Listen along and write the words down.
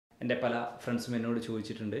എൻ്റെ പല ഫ്രണ്ട്സും എന്നോട്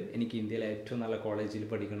ചോദിച്ചിട്ടുണ്ട് എനിക്ക് ഇന്ത്യയിലെ ഏറ്റവും നല്ല കോളേജിൽ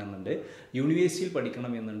പഠിക്കണമെന്നുണ്ട്, യൂണിവേഴ്സിറ്റിയിൽ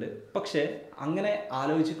പഠിക്കണമെന്നുണ്ട്. പക്ഷേ അങ്ങനെ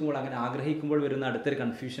ആലോചിക്കുമ്പോൾ, അങ്ങനെ ആഗ്രഹിക്കുമ്പോൾ വരുന്ന അടുത്തൊരു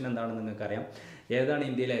കൺഫ്യൂഷൻ എന്താണെന്ന് നിങ്ങൾക്കറിയാം. ഏതാണ്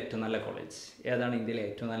ഇന്ത്യയിലെ ഏറ്റവും നല്ല കോളേജ്, ഏതാണ് ഇന്ത്യയിലെ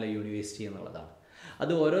ഏറ്റവും നല്ല യൂണിവേഴ്സിറ്റി എന്നുള്ളതാണ്.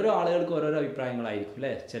 അത് ഓരോരോ ആളുകൾക്ക് ഓരോരോ അഭിപ്രായങ്ങളായിരിക്കും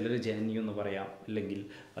അല്ലേ. ചിലർ JNU എന്ന് പറയാം, അല്ലെങ്കിൽ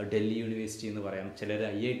ഡൽഹി യൂണിവേഴ്സിറ്റി എന്ന് പറയാം, ചിലർ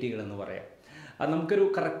IITകൾ എന്ന് പറയാം. അത് നമുക്കൊരു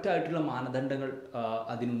കറക്റ്റായിട്ടുള്ള മാനദണ്ഡങ്ങൾ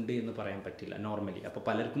അതിനുണ്ട് എന്ന് പറയാൻ പറ്റില്ല നോർമലി. അപ്പോൾ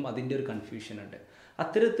പലർക്കും അതിൻ്റെ ഒരു കൺഫ്യൂഷൻ ഉണ്ട്.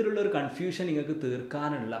 അത്തരത്തിലുള്ള ഒരു കൺഫ്യൂഷൻ നിങ്ങൾക്ക്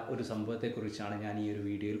തീർക്കാനുള്ള ഒരു സംഭവത്തെക്കുറിച്ചാണ് ഞാൻ ഈ ഒരു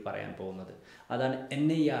വീഡിയോയിൽ പറയാൻ പോകുന്നത്. അതാണ്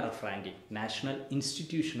NIRF ranking, national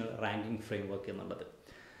institutional ranking framework എന്നുള്ളത്.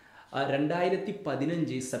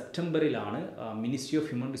 2015 സെപ്റ്റംബറിലാണ് ministry of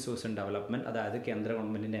human resource and development, അതായത് കേന്ദ്ര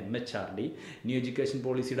ഗവൺമെൻറ്റിൻ്റെ MHRD ന്യൂ എഡ്യൂക്കേഷൻ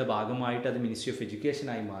പോളിസിയുടെ ഭാഗമായിട്ട് അത് മിനിസ്ട്രി ഓഫ്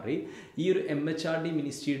എഡ്യൂക്കേഷനായി മാറി. ഈ ഒരു MHRD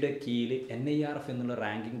മിനിസ്ട്രിയുടെ കീഴിൽ NIRF എന്നുള്ള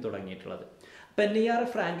റാങ്കിങ് തുടങ്ങിയിട്ടുള്ളത്. അപ്പോൾ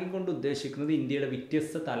NIRF റാങ്കിങ് കൊണ്ട് ഉദ്ദേശിക്കുന്നത് ഇന്ത്യയുടെ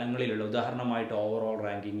വ്യത്യസ്ത തലങ്ങളിലുള്ള, ഉദാഹരണമായിട്ട് overall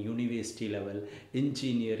ranking, university level,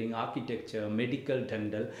 engineering, architecture, medical,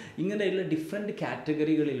 dental, ഇങ്ങനെയുള്ള ഡിഫറെൻറ്റ്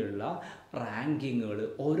കാറ്റഗറികളിലുള്ള റാങ്കിങ്ങുകൾ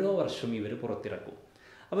ഓരോ വർഷവും ഇവർ പുറത്തിറക്കും.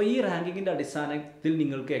 അപ്പോൾ ഈ റാങ്കിങ്ങിൻ്റെ അടിസ്ഥാനത്തിൽ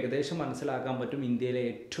നിങ്ങൾക്ക് ഏകദേശം മനസ്സിലാക്കാൻ പറ്റും ഇന്ത്യയിലെ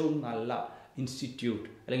ഏറ്റവും നല്ല ഇൻസ്റ്റിറ്റ്യൂട്ട്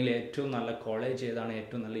അല്ലെങ്കിൽ ഏറ്റവും നല്ല കോളേജ് ഏതാണ്,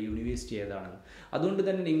 ഏറ്റവും നല്ല യൂണിവേഴ്സിറ്റി ഏതാണെന്ന്. അതുകൊണ്ട്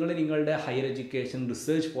തന്നെ നിങ്ങളുടെ ഹയർ എഡ്യൂക്കേഷൻ,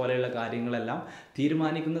 റിസർച്ച് പോലെയുള്ള കാര്യങ്ങളെല്ലാം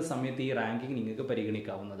തീരുമാനിക്കുന്ന സമയത്ത് ഈ റാങ്കിങ് നിങ്ങൾക്ക്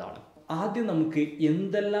പരിഗണിക്കാവുന്നതാണ്. ആദ്യം നമുക്ക്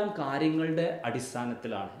എന്തെല്ലാം കാര്യങ്ങളുടെ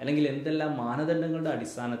അടിസ്ഥാനത്തിലാണ് അല്ലെങ്കിൽ എന്തെല്ലാം മാനദണ്ഡങ്ങളുടെ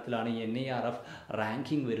അടിസ്ഥാനത്തിലാണ് ഈ NIRF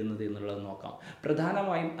റാങ്കിങ് വരുന്നത് എന്നുള്ളത് നോക്കാം.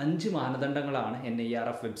 പ്രധാനമായും 5 മാനദണ്ഡങ്ങളാണ്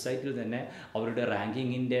NIRF വെബ്സൈറ്റിൽ തന്നെ അവരുടെ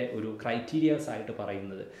റാങ്കിങ്ങിൻ്റെ ഒരു ക്രൈറ്റീരിയാസ് ആയിട്ട്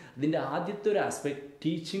പറയുന്നത്. ഇതിൻ്റെ ആദ്യത്തെ ഒരു aspect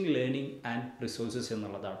teaching, learning and resources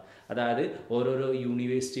എന്നുള്ളതാണ്. അതായത് ഓരോരോ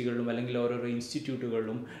യൂണിവേഴ്സിറ്റികളിലും അല്ലെങ്കിൽ ഓരോരോ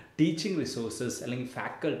ഇൻസ്റ്റിറ്റ്യൂട്ടുകളിലും ടീച്ചിങ് റിസോഴ്സസ് അല്ലെങ്കിൽ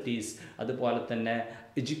ഫാക്കൽറ്റീസ്, അതുപോലെ തന്നെ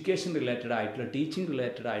എഡ്യൂക്കേഷൻ റിലേറ്റഡ് ആയിട്ടുള്ള, ടീച്ചിങ്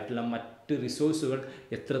റിലേറ്റഡ് ആയിട്ടുള്ള മറ്റ് റിസോഴ്സുകൾ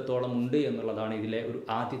എത്രത്തോളം ഉണ്ട് എന്നുള്ളതാണ് ഇതിലെ ഒരു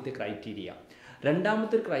ആദ്യത്തെ ക്രൈറ്റീരിയ.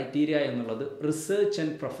 രണ്ടാമത്തെ ക്രൈറ്റീരിയ എന്നുള്ളത് റിസർച്ച്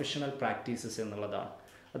ആൻഡ് പ്രൊഫഷണൽ പ്രാക്ടീസസ് എന്നുള്ളതാണ്.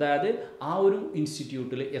 അതായത് ആ ഒരു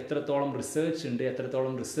ഇൻസ്റ്റിറ്റ്യൂട്ടിൽ എത്രത്തോളം റിസർച്ച് ഉണ്ട്,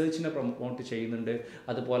 എത്രത്തോളം റിസർച്ചിനെ പ്രൊമോട്ട് ചെയ്യുന്നുണ്ട്,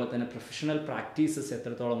 അതുപോലെ തന്നെ പ്രൊഫഷണൽ പ്രാക്ടീസസ്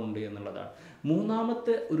എത്രത്തോളം ഉണ്ട് എന്നുള്ളതാണ്.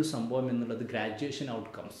 മൂന്നാമത്തെ ഒരു സംഭവം എന്നുള്ളത് ഗ്രാജുവേഷൻ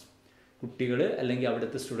ഔട്ട്കംസ്. കുട്ടികൾ അല്ലെങ്കിൽ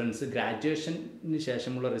അവിടുത്തെ സ്റ്റുഡൻസ് ഗ്രാജുവേഷന്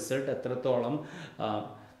ശേഷമുള്ള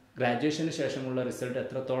റിസൾട്ട്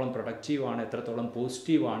എത്രത്തോളം പ്രൊഡക്റ്റീവാണ്, എത്രത്തോളം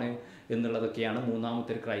പോസിറ്റീവാണ് എന്നുള്ളതൊക്കെയാണ്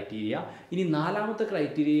മൂന്നാമത്തെ ഒരു ക്രൈറ്റീരിയ. ഇനി നാലാമത്തെ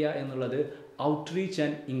ക്രൈറ്റീരിയ എന്നുള്ളത് ഔട്ട്റീച്ച്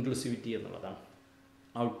ആൻഡ് ഇൻക്ലൂസിവിറ്റി എന്നുള്ളതാണ്.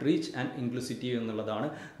 ഔട്ട്റീച്ച് ആൻഡ് ഇൻക്ലൂസിവിറ്റി എന്നുള്ളതാണ്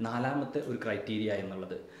നാലാമത്തെ ഒരു ക്രൈറ്റീരിയ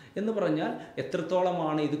എന്നുള്ളത്. എന്ന് പറഞ്ഞാൽ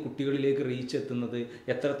എത്രത്തോളമാണ് ഇത് കുട്ടികളിലേക്ക് റീച്ച് എത്തുന്നത്,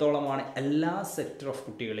 എത്രത്തോളമാണ് എല്ലാ സെക്ടർ ഓഫ്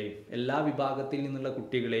കുട്ടികളെയും, എല്ലാ വിഭാഗത്തിൽ നിന്നുള്ള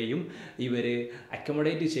കുട്ടികളെയും ഇവർ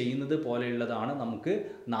അക്കോമഡേറ്റ് ചെയ്യുന്നത് പോലെയുള്ളതാണ് നമുക്ക്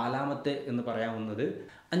നാലാമത്തെ എന്ന് പറയാവുന്നത്.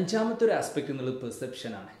 അഞ്ചാമത്തെ ഒരു ആസ്പെക്റ്റ് എന്നുള്ളത്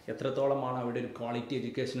പെർസെപ്ഷനാണ്. എത്രത്തോളമാണ് അവിടെ ഒരു ക്വാളിറ്റി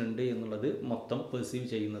എഡ്യൂക്കേഷൻ ഉണ്ട് എന്നുള്ളത് മൊത്തം പെർസീവ്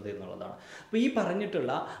ചെയ്യുന്നത് എന്നുള്ളതാണ്. അപ്പോൾ ഈ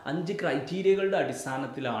പറഞ്ഞിട്ടുള്ള 5 ക്രൈറ്റീരിയകളുടെ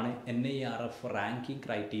അടിസ്ഥാനത്തിലാണ് NIRF റാങ്കിങ്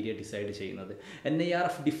ക്രൈറ്റീരിയ ഡിസൈഡ് ചെയ്യുന്നത്.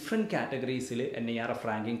 NIRF ഡിഫറെൻറ്റ് കാറ്റഗറീസിൽ NIRF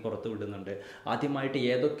റാങ്കിങ് പുറത്തു വിടുന്നുണ്ട്. ആദ്യമായിട്ട്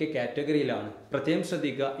ഏതൊക്കെ കാറ്റഗറിയിലാണ്, പ്രത്യേകം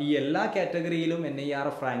ശ്രദ്ധിക്കുക, ഈ എല്ലാ കാറ്റഗറിയിലും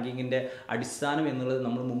NIRF റാങ്കിങ്ങിൻ്റെ അടിസ്ഥാനം എന്നുള്ളത്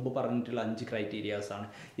നമ്മൾ മുമ്പ് പറഞ്ഞിട്ടുള്ള 5 ക്രൈറ്റീരിയാസാണ്.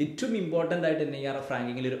 ഏറ്റവും ഇമ്പോർട്ടൻ്റ് ആയിട്ട് NIRF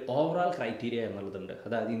റാങ്കിങ്ങിൽ ഒരു ഓവറാൾ ക്രൈറ്റീരിയ എന്നുള്ളതുണ്ട്.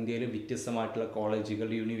 അതായത് ഇന്ത്യയിൽ വ്യത്യസ്തമായിട്ടുള്ള കോളേജുകൾ,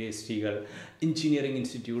 യൂണിവേഴ്സിറ്റികൾ, എഞ്ചിനീയറിംഗ്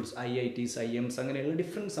ഇൻസ്റ്റിറ്റ്യൂട്ട്സ്, IITs, IIMs, അങ്ങനെയുള്ള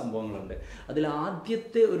ഡിഫറെൻറ്റ് സംഭവങ്ങളുണ്ട്. അതിൽ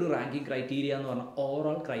ആദ്യത്തെ ഒരു റാങ്കിങ് ക്രൈറ്റീരിയ എന്ന് പറഞ്ഞാൽ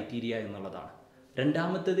ഓവറാൾ ക്രൈറ്റീരിയ എന്നുള്ളതാണ്.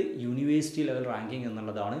 രണ്ടാമത്തേത് യൂണിവേഴ്സിറ്റി ലെവൽ റാങ്കിങ്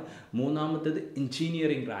എന്നുള്ളതാണ്. മൂന്നാമത്തേത്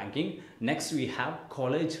engineering ranking. Next we have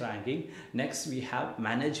college ranking. Next we have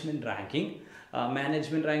management ranking.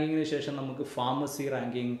 Management റാങ്കിങ്ങിന് ശേഷം നമുക്ക് pharmacy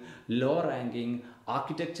ranking, law ranking,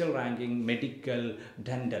 architecture ranking, medical,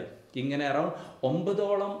 dental, ഇങ്ങനെ around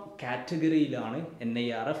 9ഓളം കാറ്റഗറിയിലാണ്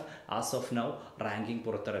NIRF as of now ranking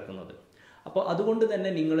പുറത്തിറക്കുന്നത്. അപ്പോൾ അതുകൊണ്ട്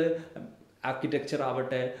തന്നെ നിങ്ങൾ ആർക്കിടെക്ചർ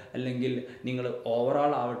ആവട്ടെ, അല്ലെങ്കിൽ നിങ്ങൾ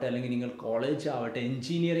ഓവറാൾ ആവട്ടെ, അല്ലെങ്കിൽ നിങ്ങൾ കോളേജ് ആവട്ടെ,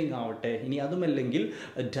 എൻജിനീയറിംഗ് ആവട്ടെ, ഇനി അതുമല്ലെങ്കിൽ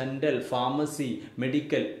ഡെൻ്റൽ, ഫാർമസി,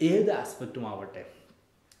 മെഡിക്കൽ, ഏത് ആസ്പെക്റ്റും ആവട്ടെ,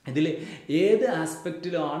 ഇതിൽ ഏത്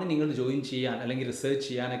ആസ്പെക്റ്റിലാണ് നിങ്ങൾ ജോയിൻ ചെയ്യാൻ അല്ലെങ്കിൽ റിസർച്ച്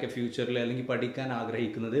ചെയ്യാനൊക്കെ ഫ്യൂച്ചറിൽ അല്ലെങ്കിൽ പഠിക്കാൻ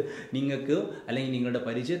ആഗ്രഹിക്കുന്നത്, നിങ്ങൾക്ക് അല്ലെങ്കിൽ നിങ്ങളുടെ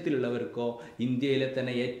പരിചയത്തിലുള്ളവർക്കോ ഇന്ത്യയിലെ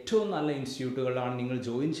തന്നെ ഏറ്റവും നല്ല ഇൻസ്റ്റിറ്റ്യൂട്ടുകളാണ് നിങ്ങൾ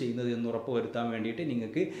ജോയിൻ ചെയ്യുന്നത് എന്ന് ഉറപ്പുവരുത്താൻ വേണ്ടിയിട്ട്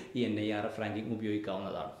നിങ്ങൾക്ക് ഈ NIRF റാങ്കിങ്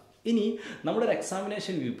ഉപയോഗിക്കാവുന്നതാണ്. ഇനി നമ്മുടെ ഒരു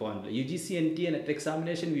എക്സാമിനേഷൻ വ്യൂ പോയിന്റിൽ UGC NT net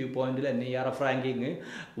examination view പോയിന്റിൽ NIRF റാങ്കിങ്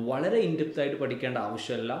വളരെ ഇൻഡെപ്ത് ആയിട്ട് പഠിക്കേണ്ട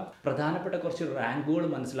ആവശ്യമില്ല. പ്രധാനപ്പെട്ട കുറച്ച് റാങ്കുകൾ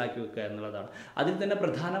മനസ്സിലാക്കി വെക്കുക എന്നുള്ളതാണ്. അതിൽ തന്നെ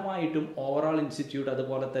പ്രധാനമായിട്ടും ഓവറോൾ ഇൻസ്റ്റിറ്റ്യൂട്ട്,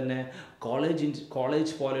 അതുപോലെ തന്നെ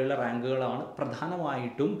കോളേജ് പോലെയുള്ള റാങ്കുകളാണ്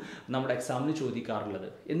പ്രധാനമായിട്ടും നമ്മുടെ എക്സാമിന് ചോദിക്കാറുള്ളത്.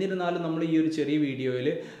 എന്നിരുന്നാലും നമ്മൾ ഈ ഒരു ചെറിയ വീഡിയോയിൽ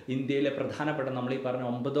ഇന്ത്യയിലെ പ്രധാനപ്പെട്ട നമ്മൾ ഈ പറഞ്ഞ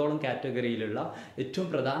 9ഓളം കാറ്റഗറിയിലുള്ള ഏറ്റവും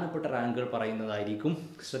പ്രധാനപ്പെട്ട റാങ്കുകൾ പറയുന്നതായിരിക്കും.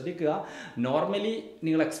 ശ്രദ്ധിക്കുക, നോർമലി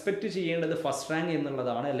നിങ്ങൾ എക്സ്പെക്ട് എക്സ്പെക്റ്റ് ചെയ്യേണ്ടത് ഫസ്റ്റ് റാങ്ക്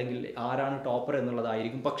എന്നുള്ളതാണ്, അല്ലെങ്കിൽ ആരാണ് ടോപ്പർ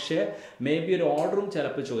എന്നുള്ളതായിരിക്കും. പക്ഷേ മേ ബി ഒരു ഓർഡറും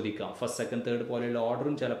ചിലപ്പോൾ ചോദിക്കാം, ഫസ്റ്റ് സെക്കൻഡ് തേർഡ് പോലെയുള്ള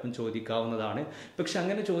ഓർഡറും ചിലപ്പം ചോദിക്കാവുന്നതാണ്. പക്ഷെ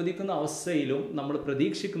അങ്ങനെ ചോദിക്കുന്ന അവസ്ഥയിലും നമ്മൾ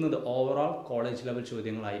പ്രതീക്ഷിക്കുന്നത് ഓവറോൾ കോളേജ് ലെവൽ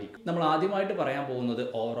ചോദ്യങ്ങളായിരിക്കും. നമ്മൾ ആദ്യമായിട്ട് പറയാൻ പോകുന്നത്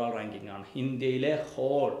ഓവറോൾ റാങ്കിങ് ആണ്. ഇന്ത്യയിലെ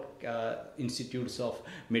ഹോൾ ഇൻസ്റ്റിറ്റ്യൂട്ട്സ് ഓഫ്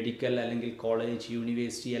മെഡിക്കൽ അല്ലെങ്കിൽ കോളേജ്,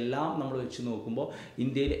 യൂണിവേഴ്സിറ്റി എല്ലാം നമ്മൾ വെച്ച് നോക്കുമ്പോൾ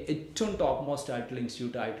ഇന്ത്യയിലെ ഏറ്റവും ടോപ്പ് മോസ്റ്റ് ആയിട്ടുള്ള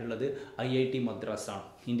ഇൻസ്റ്റിറ്റ്യൂട്ട് ആയിട്ടുള്ളത് IIT മദ്രാസ് ആണ്.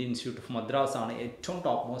 ഇന്ത്യൻ ഇൻസ്റ്റിറ്റ്യൂട്ട് ഓഫ് മദ്രാസ് ആണ് ഏറ്റവും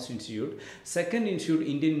top most institute. Second institute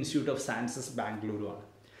Indian institute of sciences Bengaluru ആണ്.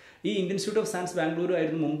 ഈ Indian institute of science Bengaluru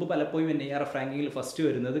ആയിരുന്നു മുമ്പ് പലപ്പോഴും NIRF റാങ്കിങ്ങിൽ ഫസ്റ്റ്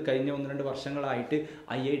വരുന്നത്. കഴിഞ്ഞ 1-2 വർഷങ്ങളായിട്ട്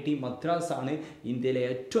IIT മദ്രാസ് ആണ് ഇന്ത്യയിലെ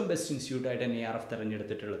ഏറ്റവും ബെസ്റ്റ് ഇൻസ്റ്റിറ്റ്യൂട്ടായിട്ട് NIRF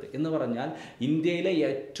തിരഞ്ഞെടുത്തിട്ടുള്ളത്. എന്ന് പറഞ്ഞാൽ ഇന്ത്യയിലെ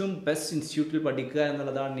ഏറ്റവും ബെസ്റ്റ് ഇൻസ്റ്റിറ്റ്യൂട്ടിൽ പഠിക്കുക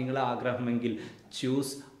എന്നുള്ളതാണ് നിങ്ങളുടെ ആഗ്രഹമെങ്കിൽ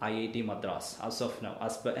choose IIT Madras. As of now,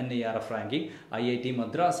 as per NIRF ranking, IIT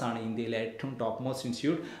Madras ആണ് ഇന്ത്യയിലെ ഏറ്റവും top most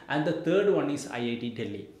institute. And the third one is IIT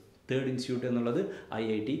Delhi. Third institute എന്നുള്ളത്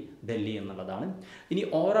IIT ഡൽഹി എന്നുള്ളതാണ്. ഇനി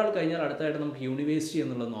ഓവറോൾ കഴിഞ്ഞാൽ അടുത്തായിട്ട് നമുക്ക് യൂണിവേഴ്സിറ്റി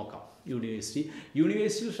എന്നുള്ളത് നോക്കാം.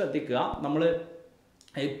 യൂണിവേഴ്സിറ്റിയിൽ ശ്രദ്ധിക്കുക, നമ്മൾ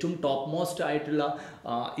ഏറ്റവും ടോപ്പ് മോസ്റ്റ് ആയിട്ടുള്ള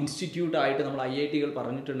ഇൻസ്റ്റിറ്റ്യൂട്ടായിട്ട് നമ്മൾ IIT-കൾ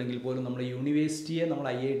പറഞ്ഞിട്ടുണ്ടെങ്കിൽ പോലും നമ്മൾ യൂണിവേഴ്സിറ്റിയെ നമ്മൾ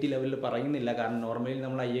IIT ലെവലിൽ പറയുന്നില്ല. കാരണം നോർമലി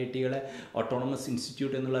നമ്മൾ IIT-കളെ ഓട്ടോണമസ്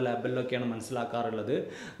ഇൻസ്റ്റിറ്റ്യൂട്ട് എന്നുള്ള ലെവലിലൊക്കെയാണ് മനസ്സിലാക്കാറുള്ളത്.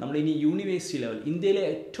 നമ്മൾ ഇനി യൂണിവേഴ്സിറ്റി ലെവൽ, ഇന്ത്യയിലെ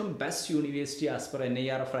ഏറ്റവും best university as per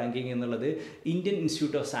NIRF ranking എന്നുള്ളത് Indian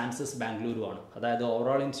institute of sciences Bengaluru ആണ്. അതായത്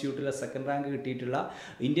ഓവറോൾ ഇൻസ്റ്റിറ്റ്യൂട്ടിലെ സെക്കൻഡ് റാങ്ക് കിട്ടിയിട്ടുള്ള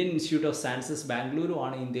Indian institute of sciences Bengaluru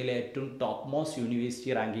ആണ് ഇന്ത്യയിലെ ഏറ്റവും ടോപ്പ് മോസ്റ്റ്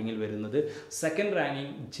യൂണിവേഴ്സിറ്റി റാങ്കിങ്ങിൽ വരുന്നത്. സെക്കൻഡ്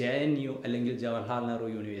റാങ്കിങ് JNU അല്ലെങ്കിൽ ജവഹർലാൽ നെഹ്റു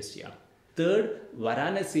യൂണിവേഴ്സിറ്റിയാണ്. തേർഡ്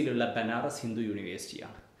വാരാണസിയിലുള്ള ബനാറസ് ഹിന്ദു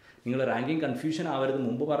യൂണിവേഴ്സിറ്റിയാണ്. നിങ്ങൾ റാങ്കിങ് കൺഫ്യൂഷൻ ആവരുത്.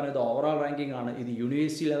 മുമ്പ് പറഞ്ഞത് ഓവറോൾ റാങ്കിങ് ആണ്, ഇത്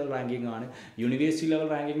യൂണിവേഴ്സിറ്റി ലെവൽ റാങ്കിങ് ആണ്. യൂണിവേഴ്സിറ്റി ലെവൽ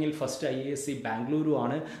റാങ്കിങ്ങിൽ ഫസ്റ്റ് IISc ബാംഗ്ലൂരു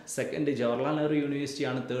ആണ്, സെക്കൻഡ് ജവഹർലാൽ നെഹ്റു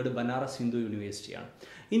യൂണിവേഴ്സിറ്റിയാണ്, തേർഡ് ബനാറസ് ഹിന്ദു യൂണിവേഴ്സിറ്റിയാണ്.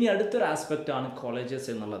 ഇനി അടുത്തൊരു ആസ്പെക്റ്റ് ആണ് കോളേജസ്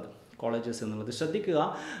എന്നുള്ളത്. ശ്രദ്ധിക്കുക,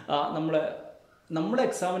 നമ്മുടെ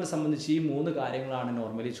എക്സാമിനെ സംബന്ധിച്ച് ഈ 3 കാര്യങ്ങളാണ്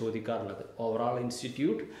normally ചോദിക്കാറുള്ളത്: overall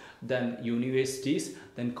institute, then universities,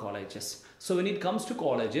 then colleges. So when it comes to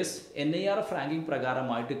colleges, NIRF ranking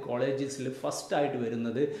പ്രകാരമായിട്ട് കോളേജസിൽ first ആയിട്ട്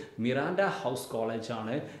വരുന്നത് മിറാൻഡ ഹൗസ്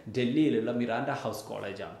കോളേജാണ്, ഡൽഹിയിലുള്ള മിറാൻഡ ഹൗസ്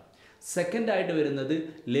കോളേജാണ്. സെക്കൻഡ് ആയിട്ട് വരുന്നത്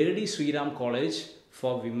lady Sriram college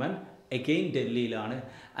for women, again ഡൽഹിയിലാണ്.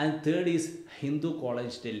 And third is Hindu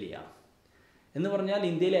college, ഡൽഹിയാണ്. എന്ന് പറഞ്ഞാൽ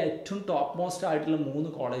ഇന്ത്യയിലെ ഏറ്റവും ടോപ്പ് മോസ്റ്റ് ആയിട്ടുള്ള 3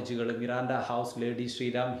 കോളേജുകൾ Miranda house, lady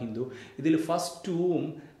Sriram, Hindu, ഇതിൽ ഫസ്റ്റ് 2ഉം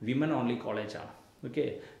വിമൻ ഓൺലി കോളേജാണ്. Okay,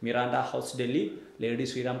 Miranda house Delhi, lady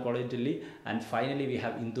Sriram college Delhi, and finally we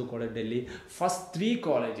have Hindu college Delhi. First 3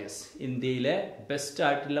 colleges, ഇന്ത്യയിലെ ബെസ്റ്റ്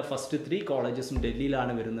ആയിട്ടുള്ള ഫസ്റ്റ് 3 കോളേജസും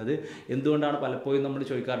ഡൽഹിയിലാണ് വരുന്നത്. എന്തുകൊണ്ടാണ് പലപ്പോഴും നമ്മൾ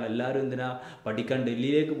ചോദിക്കാറുണ്ട്, എല്ലാവരും എന്തിനാ പഠിക്കാൻ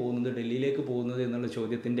ഡൽഹിയിലേക്ക് പോകുന്നത് എന്നുള്ള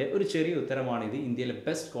ചോദ്യത്തിൻ്റെ ഒരു ചെറിയ ഉത്തരമാണിത്. ഇന്ത്യയിലെ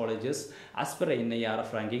best colleges as per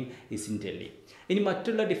NIRF ranking is in Delhi. ഇനി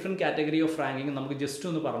മറ്റുള്ള ഡിഫറെൻറ്റ് കാറ്റഗറി ഓഫ് റാങ്കിങ് നമുക്ക് ജസ്റ്റ്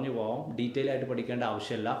ഒന്ന് പറഞ്ഞു പോകാം, ഡീറ്റെയിൽ ആയിട്ട് പഠിക്കേണ്ട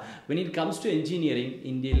ആവശ്യമില്ല. When it comes to engineering,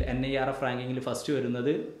 ഇന്ത്യയിൽ NIRF റാങ്കിങ്ങിൽ ഫസ്റ്റ്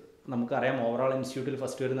വരുന്നത് നമുക്കറിയാം, ഓവറോൾ ഇൻസ്റ്റിറ്റ്യൂട്ടിൽ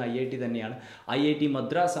ഫസ്റ്റ് വരുന്നത് IIT തന്നെയാണ്. IIT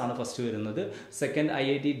മദ്രാസ് ആണ് ഫസ്റ്റ് വരുന്നത്. സെക്കൻഡ്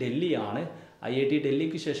IIT ഡൽഹി ആണ്. IIT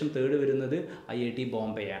ഡൽഹിക്ക് ശേഷം തേർഡ് വരുന്നത് IIT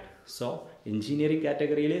ബോംബെ ആണ്. സോ എഞ്ചിനീയറിംഗ്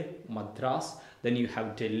കാറ്റഗറിയിൽ Madras, then you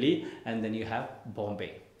have Delhi, and then you have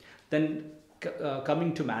Bombay. Then coming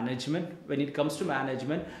to management, when it comes to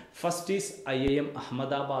management, first is IIM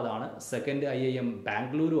Ahmedabad ആണ്, സെക്കൻഡ് IIM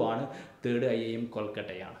ബാംഗ്ലൂരു ആണ്, തേർഡ് IIM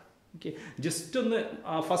കൊൽക്കട്ടയാണ്. ഓക്കെ, ജസ്റ്റ് ഒന്ന്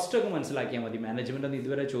ഫസ്റ്റൊക്കെ മനസ്സിലാക്കിയാൽ മതി. മാനേജ്മെൻ്റ് ഒന്നും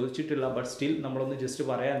ഇതുവരെ ചോദിച്ചിട്ടില്ല, ബട്ട് സ്റ്റിൽ നമ്മളൊന്ന് ജസ്റ്റ്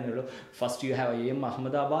പറയാനേ ഉള്ളൂ. First you have IIM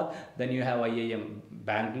Ahmedabad, then you have IIM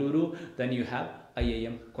Bengaluru, then you have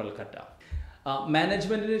IIM Kolkata.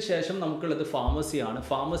 മാനേജ്മെൻറ്റിന് ശേഷം നമുക്കുള്ളത് ഫാർമസിയാണ്.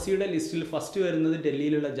 ഫാർമസിയുടെ ലിസ്റ്റിൽ ഫസ്റ്റ് വരുന്നത്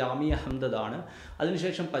ഡൽഹിയിലുള്ള ജാമിയ അഹമ്മദ് ആണ്.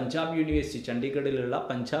 അതിനുശേഷം പഞ്ചാബ് യൂണിവേഴ്സിറ്റി, ചണ്ഡീഗഡിലുള്ള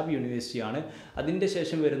പഞ്ചാബ് യൂണിവേഴ്സിറ്റിയാണ്. അതിൻ്റെ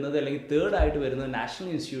ശേഷം വരുന്നത്, അല്ലെങ്കിൽ തേർഡ് ആയിട്ട് വരുന്നത്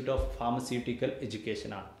national institute of pharmaceutical education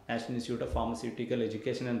ആണ്. National institute of pharmaceutical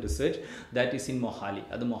education and research, that is in Mohali.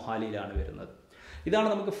 അത് മൊഹാലിയിലാണ് വരുന്നത്. ഇതാണ്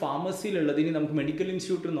നമുക്ക് ഫാർമസിയിലുള്ളത്. ഇനി നമുക്ക് മെഡിക്കൽ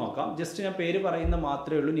ഇൻസ്റ്റിറ്റ്യൂട്ട് നോക്കാം. ജസ്റ്റ് ഞാൻ പേര് പറയുന്ന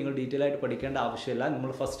മാത്രമേ ഉള്ളൂ, നിങ്ങൾ ഡീറ്റെയിൽ ആയിട്ട് പഠിക്കേണ്ട ആവശ്യമില്ല.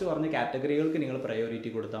 നമ്മൾ ഫസ്റ്റ് പറഞ്ഞ കാറ്റഗറികൾക്ക് നിങ്ങൾ പ്രയോറിറ്റി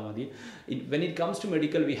കൊടുത്താൽ മതി. When it comes to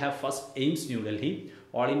medical, we have first AIIMS new Delhi,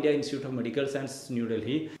 all India institute of medical science new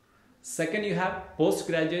Delhi. Second, you have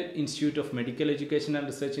Postgraduate Institute of Medical Education and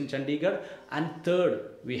Research in Chandigarh. And third,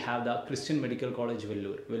 we have the Christian Medical College,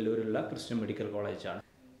 Vellore Christian Medical College.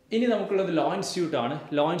 ഇനി നമുക്കുള്ളത് law institute ആണ്.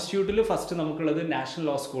 Law ഇൻസ്റ്റിറ്റ്യൂട്ടിൽ first നമുക്കുള്ളത് national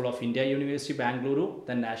law school of India university Bengaluru,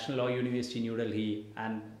 then national law university new Delhi,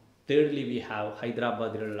 and thirdly we have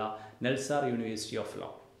ഹൈദരാബാദിലുള്ള നെൽസാർ university of law.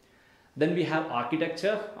 Then we have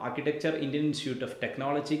architecture, Indian Institute of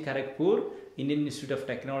Technology, Kharagpur, Indian Institute of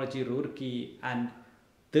Technology, Roorkee, and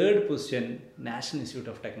third position, National Institute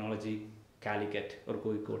of Technology, Calicut or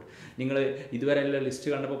Kozhikode. നിങ്ങൾ ഇതുവരെയുള്ള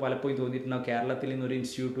list കണ്ടപ്പോൾ പലപ്പോഴും തോന്നിയിട്ടുണ്ടാവും കേരളത്തിൽ നിന്ന് ഒരു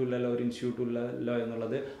ഇൻസ്റ്റിറ്റ്യൂട്ടും ഇല്ലല്ലോ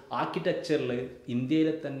എന്നുള്ളത്. ആർക്കിടെക്ചറിൽ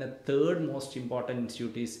ഇന്ത്യയിലെ തന്നെ 3rd most important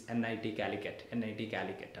institute is NIT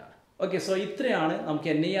കാലിക്കറ്റാണ്. Okay, so ഇത്രയാണ്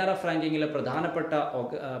നമുക്ക് NIRF റാങ്കിങ്ങിലെ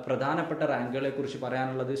പ്രധാനപ്പെട്ട റാങ്കുകളെ കുറിച്ച്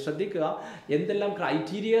പറയാനുള്ളത്. ശ്രദ്ധിക്കുക, എന്തെല്ലാം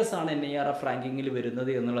ക്രൈറ്റീരിയാസ് ആണ് NIRF റാങ്കിങ്ങിൽ വരുന്നത്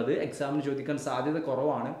എന്നുള്ളത് എക്സാമിന് ചോദിക്കാൻ സാധ്യത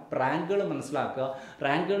കുറവാണ്. റാങ്കുകൾ മനസ്സിലാക്കുക.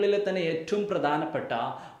 റാങ്കുകളിലെ തന്നെ ഏറ്റവും പ്രധാനപ്പെട്ട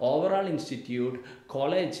ഓവറോൾ ഇൻസ്റ്റിറ്റ്യൂട്ട്,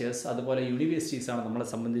 കോളേജസ്, അതുപോലെ യൂണിവേഴ്സിറ്റീസാണ് നമ്മളെ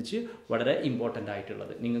സംബന്ധിച്ച് വളരെ ഇമ്പോർട്ടൻ്റ്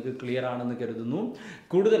ആയിട്ടുള്ളത്. നിങ്ങൾക്ക് ക്ലിയർ ആണെന്ന് കരുതുന്നു.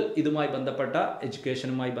 കൂടുതൽ ഇതുമായി ബന്ധപ്പെട്ട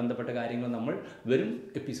എഡ്യൂക്കേഷനുമായി ബന്ധപ്പെട്ട കാര്യങ്ങൾ നമ്മൾ വരും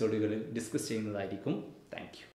എപ്പിസോഡുകളിൽ ഡിസ്കസ് ചെയ്യുന്നതായിരിക്കും. Thank you.